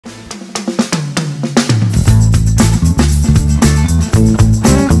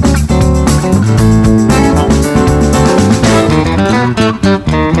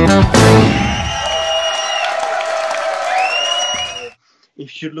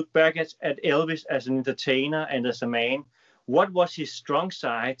should look back at Elvis as an entertainer and as a man, what was his strong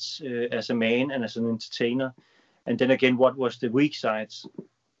sides as a man and as an entertainer? And then again, what was the weak sides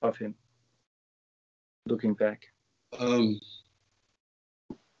of him, looking back?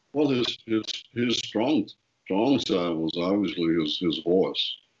 Well, his strong side was obviously his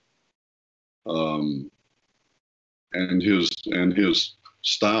voice, and his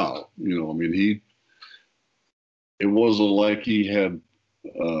style. You know, I mean, it wasn't like he had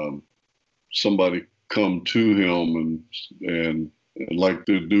somebody come to him and like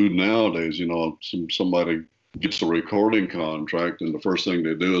they do nowadays. You know, somebody gets a recording contract, and the first thing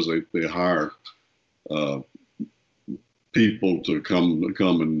they do is they hire people to come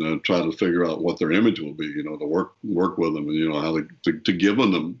and try to figure out what their image will be. You know, to work with them, and you know how to give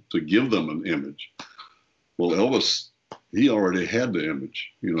them an image. Well, Elvis, he already had the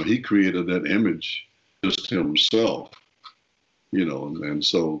image. You know, he created that image just himself. You know, and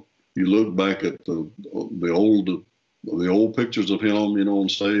so you look back at the old pictures of him, you know, on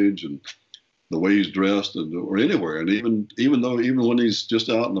stage and the way he's dressed or anywhere, and even when he's just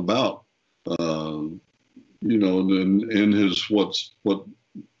out and about, you know, in his what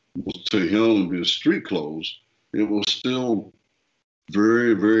was to him his street clothes, it was still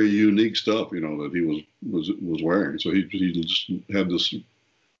very, very unique stuff, you know, that he was wearing. So he just had this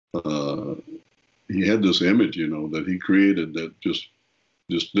image, you know, that he created that just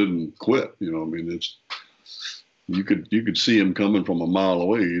didn't quit. You know, I mean, you could see him coming from a mile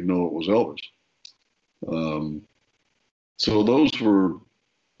away. You'd know it was Elvis. So those were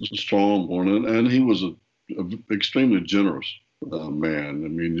strong one, and he was a extremely generous man. I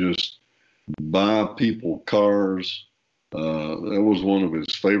mean, just buy people cars. That was one of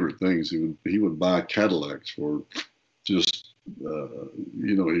his favorite things. He would buy Cadillacs for just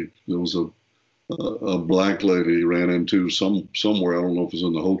you know. There was a black lady he ran into somewhere. I don't know if it was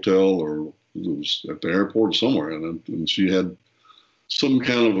in the hotel or it was at the airport or somewhere, and she had some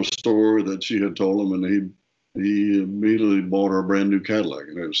kind of a story that she had told him, and he immediately bought her a brand new Cadillac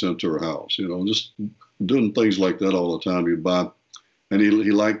and had it sent to her house. You know, just doing things like that all the time. He'd buy, and he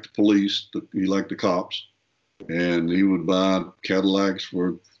liked the police. He liked the cops, and he would buy Cadillacs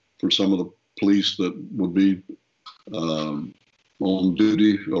for some of the police that would be on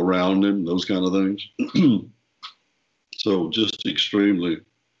duty around him. Those kind of things. So just extremely,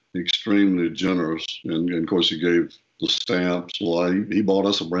 extremely generous, and of course he gave the stamps. Well, he bought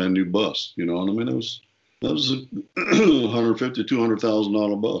us a brand new bus. You know what I mean? That was a $150,000 to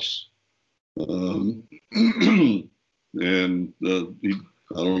 $200,000 bus. And I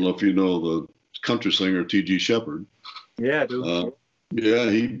don't know if you know the country singer T.G. Shepherd. Yeah, I do.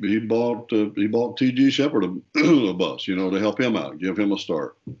 Yeah, he bought T.G. Shepherd a bus, you know, to help him out, give him a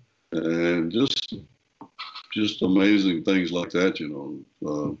start, and just amazing things like that, you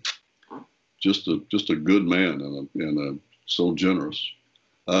know. Just a good man and so generous.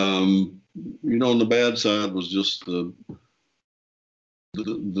 You know, on the bad side was just the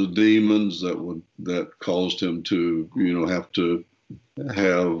demons that caused him to, you know, have to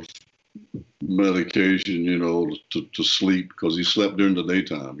have medication, you know, to sleep, because he slept during the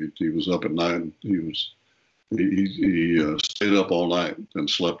daytime. He was up at night. He stayed up all night and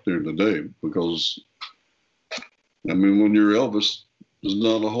slept during the day, because, I mean, when you're Elvis, there's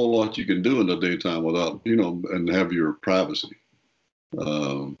not a whole lot you can do in the daytime without, you know, and have your privacy.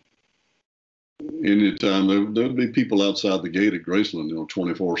 Anytime there'd be people outside the gate at Graceland, you know,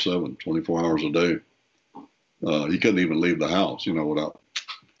 24/7, 24 hours a day. He couldn't even leave the house, you know, without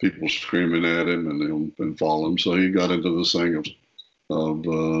people screaming at him and following him. So he got into this thing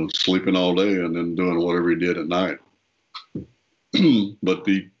of sleeping all day and then doing whatever he did at night. But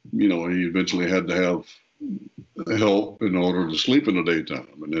you know, he eventually had to have help in order to sleep in the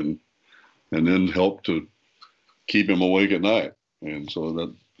daytime, and then help to keep him awake at night. And so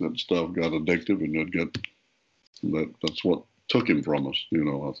that stuff got addictive, and that's what took him from us, you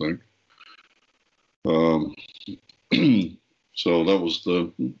know, I think. So that was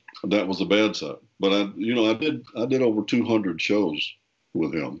the bad side. But I did over 200 shows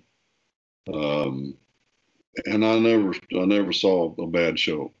with him. And I never saw a bad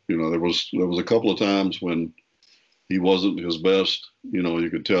show. You know, there was a couple of times when he wasn't his best. You know, you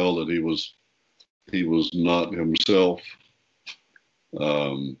could tell that he was not himself.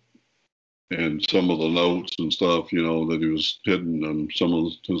 And some of the notes and stuff, you know, that he was hitting, and some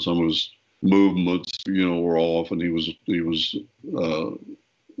of his movements, you know, were off, and he was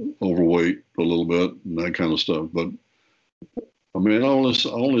overweight a little bit and that kind of stuff. But I mean, I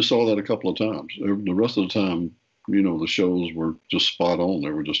only saw that a couple of times. The rest of the time, you know, the shows were just spot on.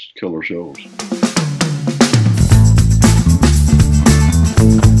 They were just killer shows.